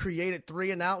 they created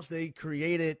 3 and outs. They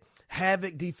created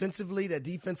havoc defensively, that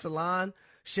defensive line.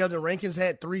 Sheldon Rankins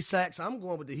had 3 sacks. I'm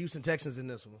going with the Houston Texans in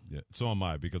this one. Yeah, so am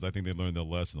I, because I think they learned their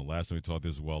lesson. The last time we talked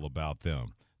this well about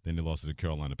them. Then they lost to the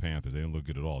Carolina Panthers. They didn't look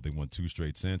good at all. They won 2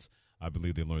 straight since. I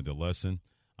believe they learned their lesson.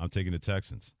 I'm taking the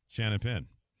Texans. Shannon Penn.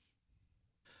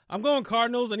 I'm going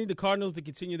Cardinals. I need the Cardinals to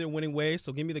continue their winning ways,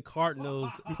 so give me the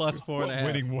Cardinals plus 4.5.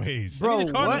 Winning ways? Bro,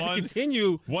 the Cardinals to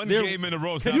continue one their, game in a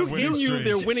row is not a winning streak.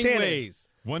 Their winning ways.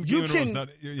 One game in a row is not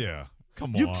 – yeah.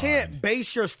 Come on. You can't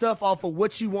base your stuff off of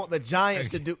what you want the Giants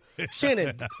to do.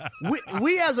 Shannon,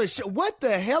 we as a show, what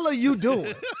the hell are you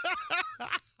doing?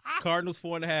 Cardinals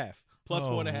 4.5. Plus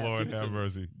 4.5. Lord have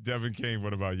mercy. Devin Kane,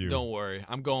 what about you? Don't worry.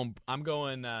 I'm going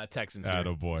Texans here.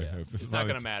 Attaboy. Yeah. It's not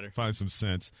going to matter. Find some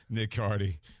sense. Nick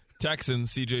Carty.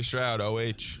 Texans, C.J. Stroud,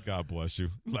 OH. God bless you.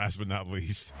 Last but not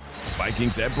least.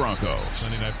 Vikings at Broncos.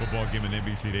 Sunday night football game on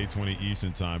NBC at 8:20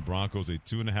 Eastern time. Broncos a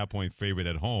 2.5-point favorite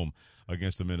at home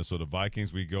against the Minnesota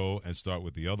Vikings. We go and start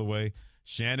with the other way.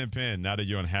 Shannon Penn, now that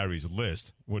you're on Harry's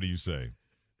list, what do you say?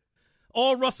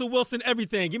 All Russell Wilson,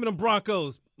 everything. Give me them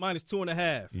Broncos, minus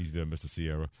 2.5. He's there, Mr.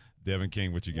 Sierra. Devin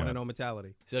King, what you got? 1-0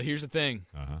 mentality. So here's the thing.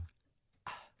 Uh-huh.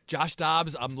 Josh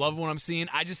Dobbs, I'm loving what I'm seeing.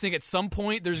 I just think at some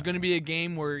point there's going to be a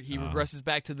game where he regresses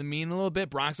back to the mean a little bit.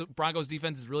 Broncos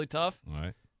defense is really tough. All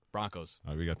right. Broncos.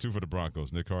 All right, we got 2 for the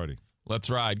Broncos. Nick Hardy. Let's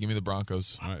ride. Give me the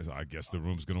Broncos. All right, so I guess the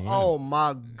room's going to win. Oh,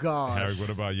 my gosh. Harry, what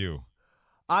about you?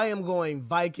 I am going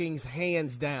Vikings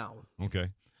hands down. Okay.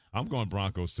 I'm going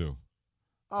Broncos, too.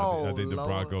 Oh, I think the Lord.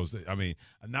 Broncos, I mean,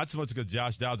 not so much because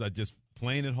Josh Dobbs, I just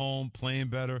playing at home, playing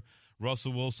better.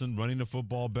 Russell Wilson running the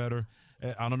football better.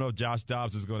 I don't know if Josh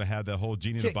Dobbs is going to have that whole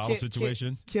genie in the bottle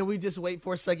situation. Can we just wait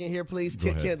for a second here, please? Go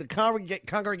ahead. Can the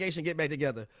congregation get back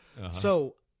together? Uh-huh.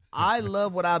 So I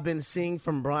love what I've been seeing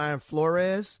from Brian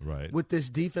Flores with this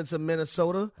defense of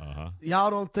Minnesota. Uh-huh. Y'all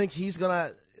don't think he's going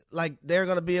to, like, they're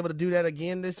going to be able to do that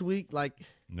again this week? Like,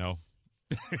 no.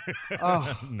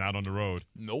 Oh. Not on the road.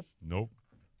 Nope.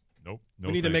 No,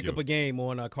 we need to make up a game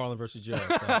on Carlin versus Joe.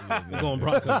 We're going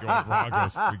Broncos. We're going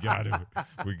Broncos.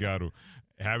 We got to.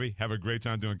 Harry, have a great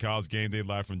time doing College Game Day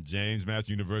live from James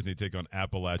Madison University. They take on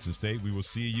Appalachian State. We will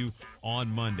see you on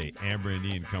Monday. Amber and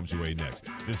Ian comes your way next.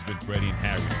 This has been Freddie and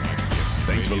Harry.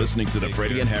 Thanks for listening to the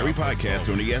Freddie and Harry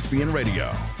podcast on ESPN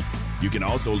Radio. You can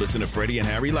also listen to Freddie and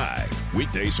Harry live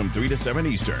weekdays from 3 to 7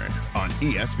 Eastern on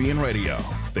ESPN Radio,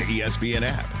 the ESPN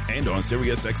app, and on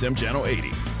SiriusXM Channel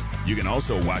 80. You can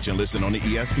also watch and listen on the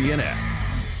ESPN app.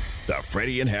 The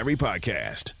Freddie and Harry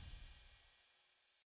podcast.